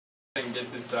and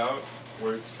get this out.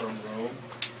 Words from Rome.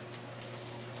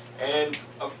 And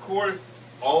of course,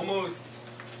 almost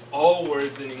all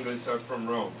words in English are from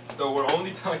Rome. So we're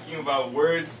only talking about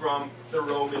words from the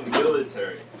Roman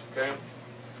military. Okay?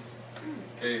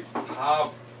 다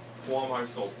포함할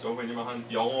수 없죠. 왜냐면 한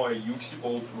영어의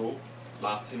 65%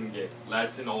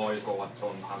 라틴어에서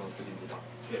왔던 단어들입니다.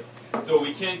 Okay. So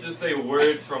we can't just say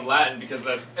words from Latin because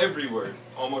that's every word,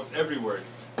 almost every word.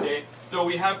 Okay? So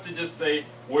we have to just say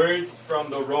words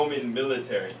from the Roman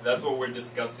military. That's what we're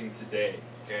discussing today.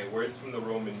 Okay? Words from the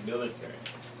Roman military.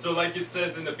 So like it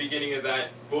says in the beginning of that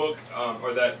book,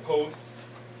 or that post,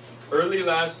 early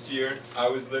last year, I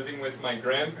was living with my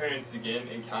grandparents again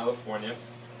in California,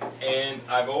 and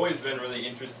I've always been really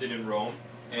interested in Rome,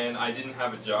 and I didn't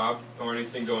have a job or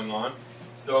anything going on,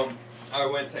 so I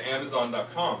went to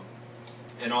Amazon.com,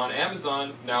 and on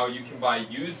Amazon, now you can buy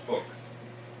used books.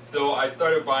 So I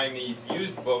started buying these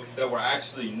used books that were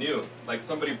actually new, like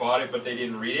somebody bought it but they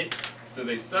didn't read it, so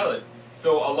they sell it.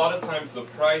 So a lot of times the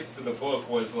price for the book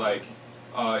was like,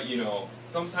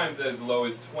 sometimes as low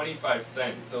as 25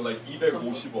 cents, so like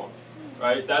 250원,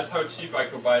 right? That's how cheap I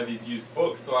could buy these used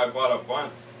books, so I bought a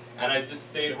bunch. And I just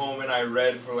stayed home and I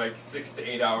read for like 6 to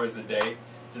 8 hours a day,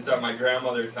 just at my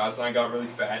grandmother's house, and I got really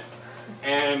fat.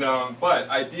 And, but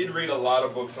I did read a lot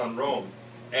of books on Rome.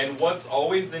 And what's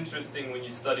always interesting when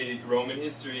you study Roman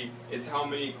history is how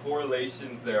many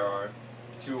correlations there are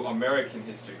to American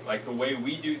history. Like the way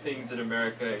we do things in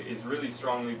America is really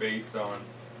strongly based on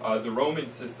the Roman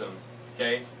systems.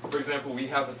 Okay, for example, we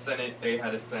have a Senate, they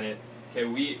had a Senate.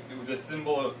 Okay, the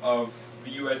symbol of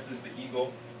the U.S. is the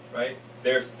eagle, right?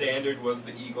 Their standard was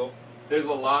the eagle. There's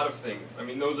a lot of things. I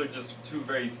mean, those are just two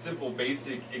very simple,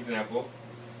 basic examples.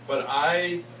 But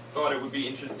I thought it would be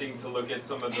interesting to look at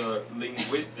some of the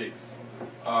linguistics,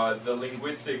 the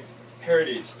linguistic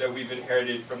heritage that we've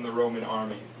inherited from the Roman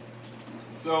army.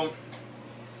 So,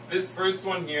 this first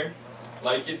one here,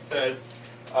 like it says,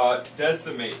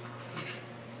 decimate.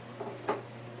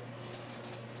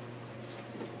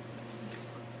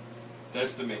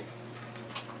 Decimate.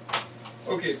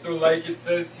 Okay, so like it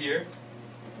says here,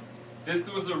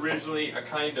 this was originally a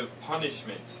kind of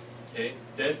punishment. Okay,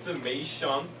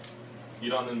 Decimation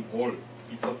이라는 벌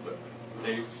있었어요.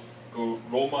 Okay, 그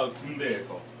로마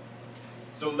군대에서.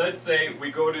 So let's say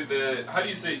we go to the, how do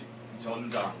you say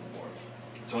전장 or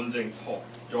전쟁터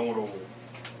영어로?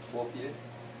 Warfield.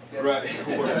 Right.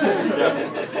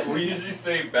 Yeah. We usually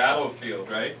say battlefield,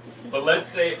 right? But let's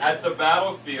say at the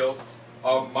battlefield,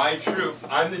 my troops,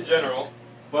 I'm the general,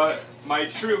 but my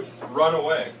troops run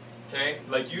away. Okay?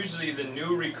 Like usually the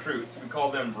new recruits, we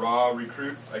call them raw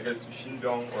recruits, I guess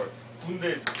신병 or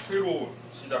군대에서 새로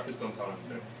시작했던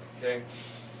사람들. Okay?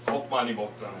 겁 많이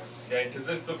먹잖아요. Okay? Because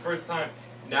it's the first time.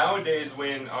 Nowadays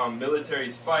when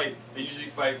militaries fight, they usually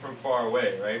fight from far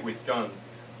away, right? With guns.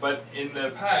 But in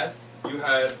the past, you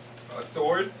had a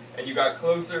sword, and you got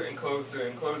closer and closer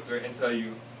and closer until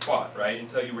you fought, right?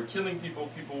 Until you were killing people,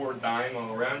 people were dying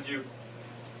all around you.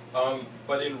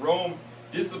 But in Rome,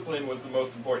 discipline was the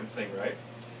most important thing, right?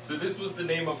 So this was the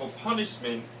name of a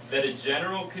punishment that a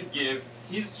general could give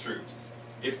his troops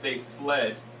if they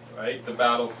fled, right, the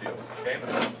battlefield, okay?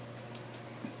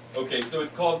 Okay, so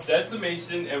it's called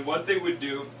decimation, and what they would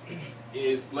do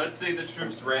is, let's say the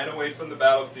troops ran away from the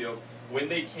battlefield. When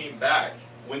they came back,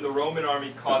 when the Roman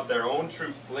army caught their own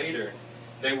troops later,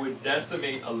 they would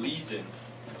decimate a legion,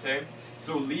 okay?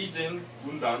 So legion,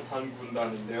 군단, 한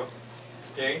군단인데요.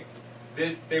 Okay?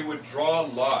 They would draw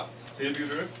lots.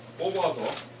 제비를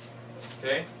뽑아서,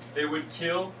 okay? They would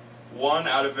kill 1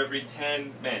 out of every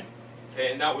 10 men.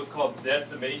 Okay? And that was called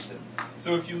decimation.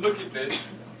 So if you look at this,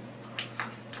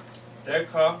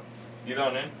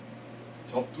 deca'이라는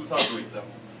접두사도 있죠.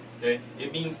 Okay?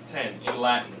 It means 10 in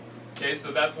Latin. Okay?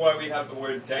 So that's why we have the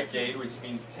word decade, which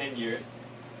means 10 years.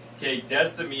 Okay?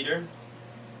 Decimeter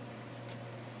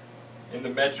in the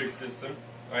metric system.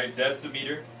 Right?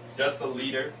 Decimeter.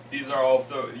 Deciliter. These are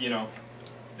also,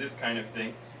 this kind of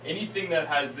thing. Anything that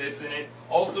has this in it.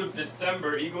 Also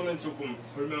December, 이거는 조금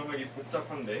설명하기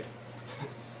복잡한데.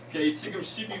 Okay, 지금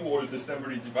 12월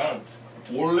December이지만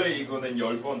원래 이거는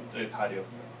 10번째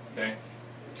달이었어요. Okay?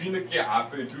 뒤늦게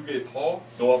앞에 2개 더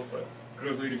넣었어요.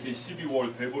 그래서 이렇게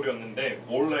 12월 돼버렸는데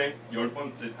원래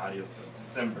 10번째 달이었어요.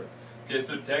 December. Okay,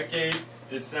 so decade,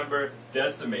 December,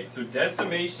 decimate. So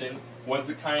decimation was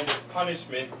the kind of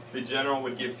punishment the general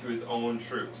would give to his own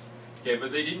troops. Okay,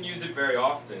 but they didn't use it very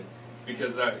often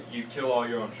because you kill all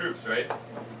your own troops, right?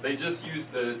 They just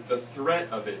used the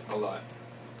threat of it a lot.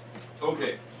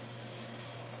 Okay,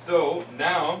 so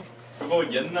now 그거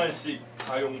옛날식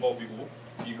사용법이고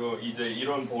이거 이제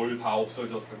이런 벌 다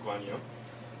없어졌을 거 아니에요?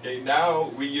 Okay,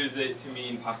 now we use it to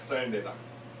mean 박살내다.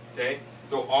 Okay,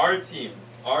 so our team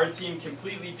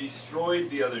completely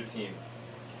destroyed the other team.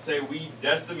 Say we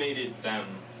decimated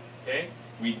them. Okay,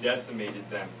 we decimated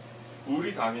them.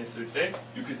 우리 당했을 때,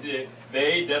 you could say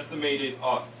they decimated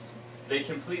us. They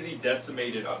completely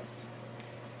decimated us.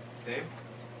 Okay,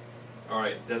 all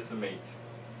right, decimate.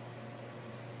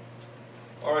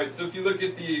 All right, so if you look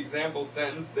at the example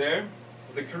sentence there,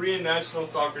 the Korean national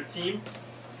soccer team,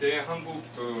 한국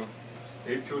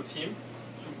대표팀,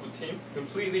 축구팀,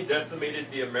 completely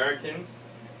decimated the Americans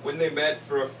when they met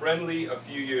for a friendly a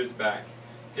few years back.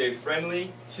 Okay,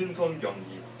 friendly,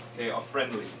 친선경기. Okay, a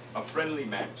friendly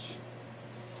match.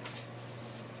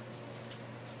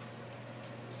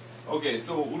 Okay,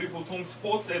 so 우리 보통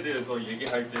스포츠에 대해서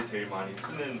얘기할 때 제일 많이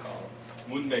쓰는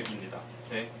문맥입니다.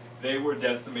 Okay, they were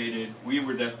decimated, we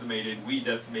were decimated, we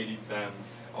decimated them.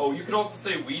 Oh, you could also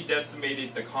say we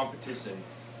decimated the competition.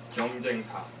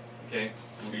 경쟁사. Okay,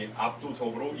 우리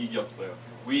압도적으로 이겼어요.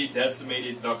 We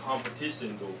decimated the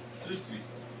competition도 쓸 수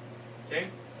있어요. Okay,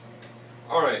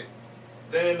 all right.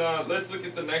 Then let's look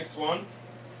at the next one.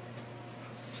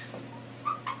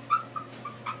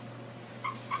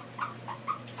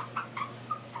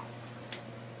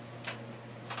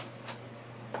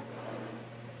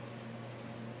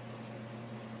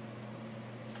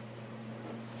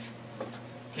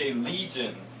 Okay,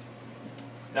 legions.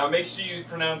 Now make sure you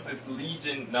pronounce this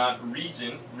legion, not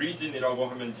region. region이라고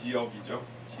하면 지역이죠.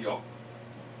 지역.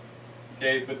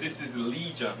 Okay, but this is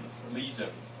legions.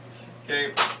 Legions.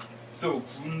 Okay, so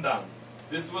군단.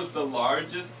 This was the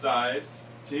largest size,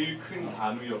 제일 큰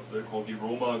단위였어요. 거기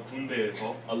로마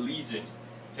군대에서 a legion.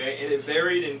 Okay, and it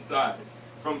varied in size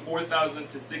from 4,000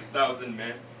 to 6,000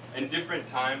 men. And different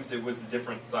times it was a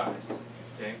different size.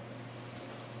 Okay.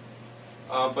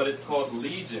 But it's called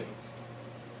legions.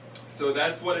 So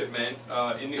that's what it meant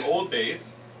in the old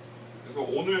days. 그래서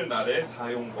오늘날의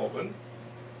사용법은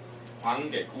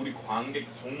관객, 우리 관객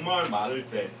정말 많을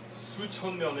때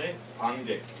수천 명의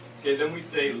관객. Okay, then we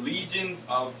say legions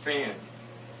of fans.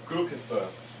 그렇게 써요.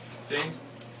 Okay?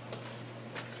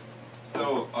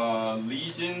 So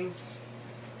legions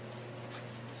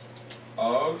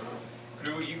of,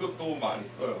 그리고 이것도 많이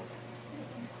써요.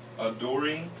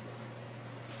 adoring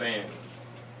fans.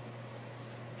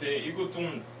 Okay, 이거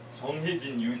좀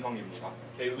정해진 유형입니다.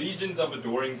 Okay, legions of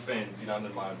adoring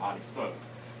fans이라는 말 많이 써요.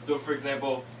 So for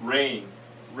example, rain.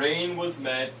 Rain was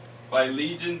met by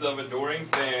legions of adoring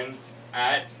fans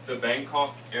at the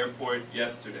Bangkok airport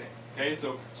yesterday. Okay,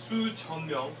 so 수천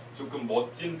명, 조금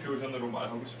멋진 표현으로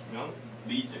말하고 싶으면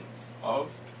legions of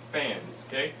fans.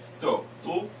 Okay, so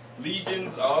또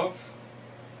legions of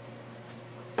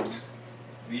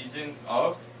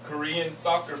Korean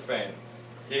soccer fans.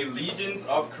 Okay, legions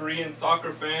of Korean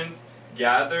soccer fans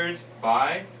gathered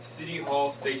by City Hall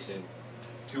Station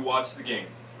to watch the game,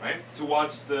 right? To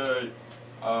watch the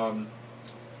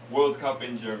World Cup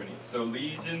in Germany. So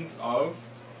legions of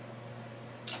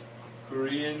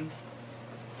Korean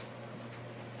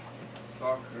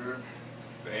soccer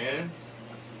fans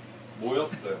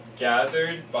모였어요.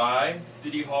 Gathered by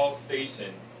City Hall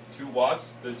Station to watch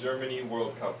the Germany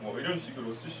World Cup. 뭐 이런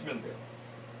식으로 쓰시면 돼요.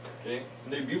 Okay?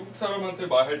 근데 미국 사람한테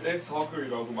말할 때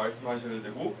soccer이라고 말씀하셔야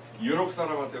되고 유럽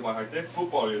사람한테 말할 때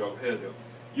football이라고 해야 돼요.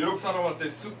 유럽 사람한테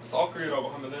soccer이라고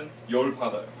하면은 열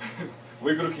받아요.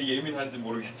 왜 그렇게 예민한지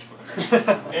모르겠지만.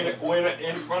 And when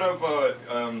in front of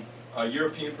a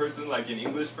European person, like an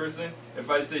English person, if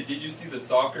I say, "Did you see the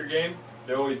soccer game?"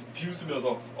 They always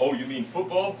비웃으면서, "Oh, you mean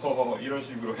football?" 이런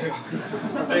식으로 해요.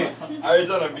 근데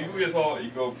알잖아, 미국에서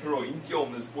이거 별로 인기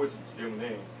없는 스포츠이기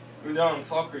때문에 그냥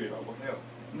soccer이라고 해요.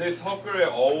 근데 soccer의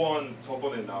어원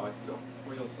저번에 나왔죠?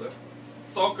 보셨어요?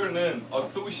 soccer는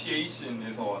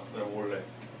association에서 왔어요, 원래.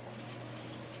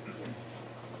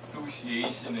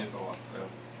 association에서 왔어요.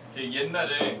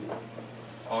 옛날에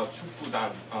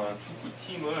축구단,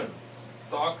 축구팀은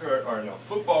soccer, or no,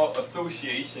 football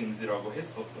associations이라고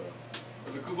했었어요.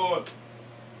 그래서 그거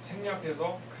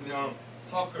생략해서 그냥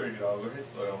soccer이라고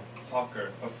했어요.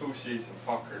 soccer, association,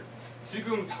 soccer.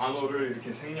 지금 단어를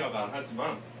이렇게 생략 안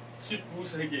하지만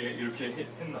 19세기에 이렇게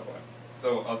했나 봐요.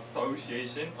 So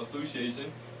association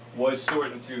was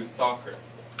shortened to soccer.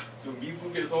 So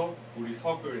미국에서 우리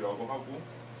soccer이라고 하고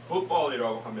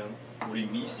football이라고 하면 우리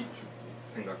미식 축구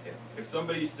생각해요. If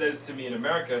somebody says to me in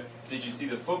America, "Did you see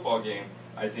the football game?"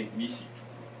 I think 미식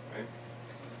축구, right?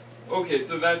 Okay,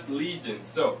 so that's legions.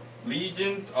 So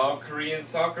legions of Korean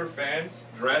soccer fans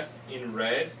dressed in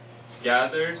red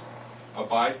gathered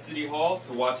by City Hall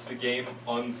to watch the game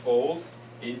unfold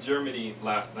in Germany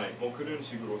last night. 뭐 그런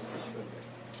식으로 쓰시면 돼요.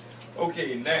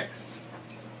 Okay, next.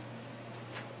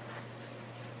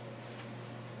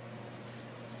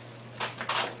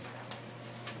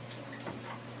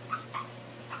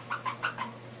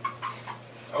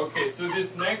 Okay, so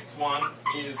this next one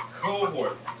is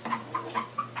cohorts.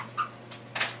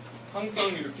 항상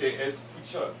이렇게 S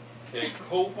붙여요. Okay,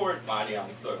 cohort 많이 안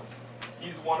써요.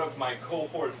 He's one of my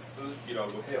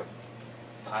cohorts이라고 해요.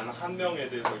 단 한 명에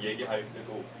대해서 얘기할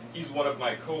때도 he's one of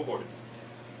my cohorts.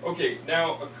 Okay,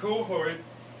 now a cohort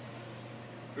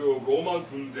그 로마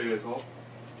군대에서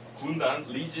군단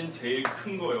리전 제일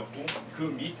큰 거였고 그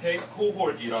밑에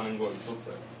cohort이라는 거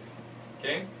있었어요.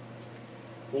 Okay,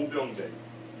 보병대.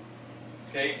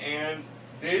 Okay, and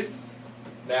this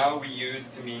now we use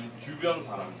to mean 주변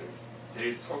사람들, 제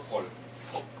서클,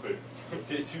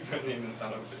 제 주변에 있는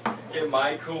사람들. Okay,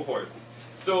 my cohorts.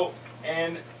 So,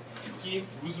 and 특히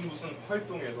무슨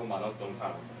활동에서 많았던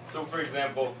사람. So, for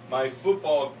example, my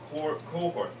football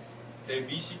cohorts. Okay,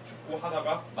 미식 축구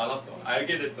하다가 많았던,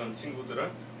 알게 됐던 친구들은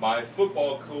my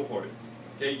football cohorts.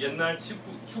 Okay, 옛날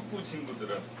축구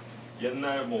친구들은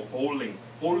옛날 뭐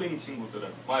bowling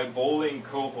친구들은 my bowling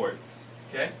cohorts.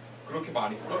 Okay, 그렇게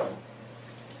많이 써요.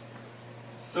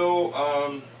 So,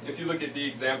 if you look at the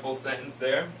example sentence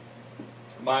there,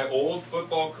 my old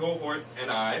football cohorts and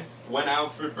I went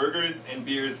out for burgers and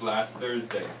beers last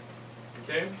Thursday.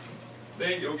 Okay?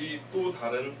 네, 여기 또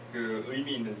다른 그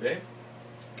의미 있는데,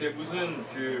 그게 무슨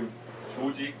그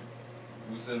조직,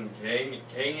 무슨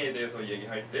갱에 대해서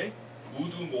얘기할 때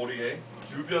우두 모리의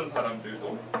주변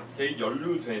사람들도, okay,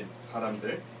 연루된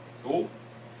사람들도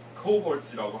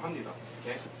cohorts이라고 합니다.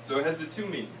 Okay? So it has the two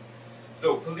meanings.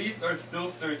 So police are still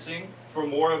searching for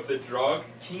more of the drug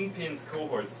kingpin's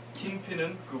cohorts.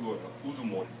 Kingpin은 그거예요.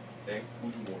 우두머리. Okay?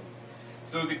 우두머리.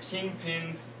 So the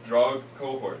kingpin's drug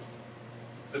cohorts.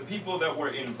 The people that were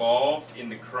involved in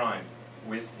the crime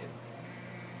with him.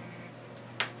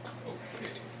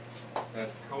 Okay.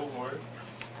 That's cohorts.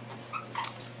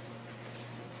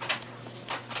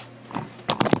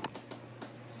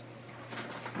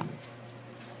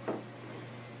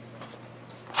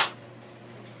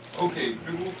 오케이,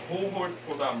 그리고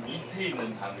cohort보다 밑에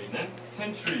있는 단위는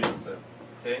century였어요.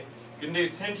 오케이? 근데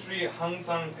century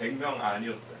항상 100명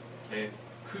아니었어요. 오케이?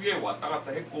 크게 왔다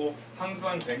갔다 했고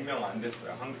항상 100명 안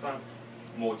됐어요. 항상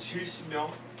뭐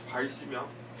 70명, 80명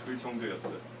그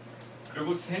정도였어요.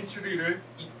 그리고 century를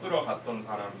이끌어 갔던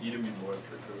사람 이름이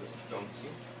뭐였어요? 그 명칭?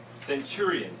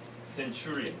 Centurion.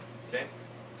 Okay?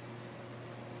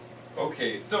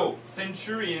 Okay, so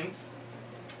centurions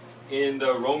in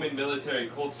the Roman military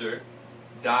culture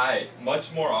died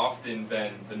much more often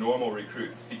than the normal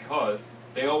recruits because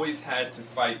they always had to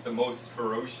fight the most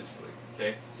ferociously.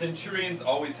 Okay? Centurions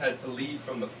always had to lead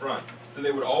from the front, so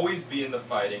they would always be in the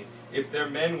fighting. If their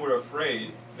men were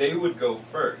afraid, they would go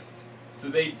first. So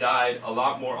they died a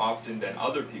lot more often than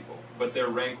other people, but their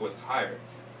rank was higher.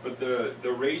 But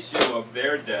the ratio of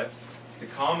their deaths to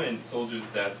common soldiers'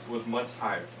 deaths was much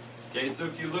higher. Okay, so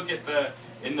if you look at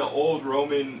in the old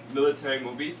Roman military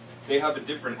movies, they have a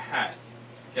different hat.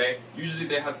 Okay, usually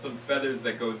they have some feathers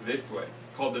that go this way.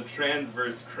 It's called the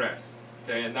transverse crest.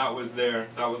 Okay, and that was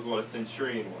what a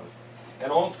centurion was.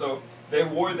 And also, they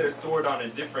wore their sword on a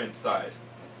different side.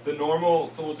 The normal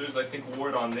soldiers, I think, wore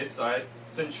it on this side.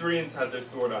 Centurions had their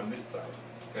sword on this side.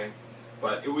 Okay,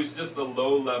 but it was just a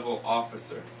low-level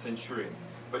officer, centurion.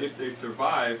 But if they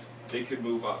survived, they could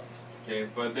move up. Okay,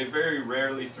 but they very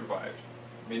rarely survived.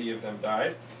 Many of them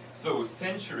died. So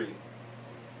century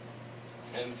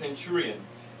and centurion.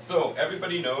 So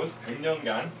everybody knows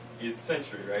 100년간 is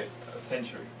century, right? A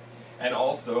century. And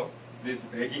also this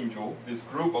백인조, this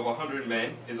group of 100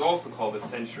 men is also called a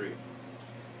century.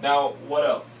 Now what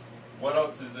else? What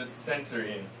else is this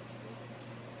centurion?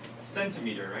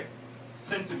 Centimeter, right?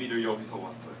 centimeter 여기서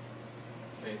왔어요.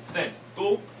 Okay, cent.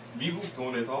 또 미국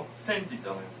돈에서 cent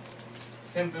있잖아요.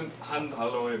 cent은 한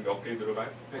달러에 몇 개 들어가요?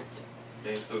 100개.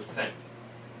 Okay, so cent.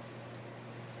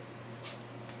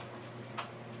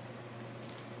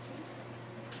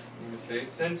 Okay,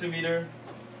 centimeter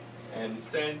and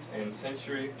cent and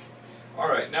century.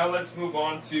 Alright, now let's move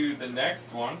on to the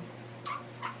next one.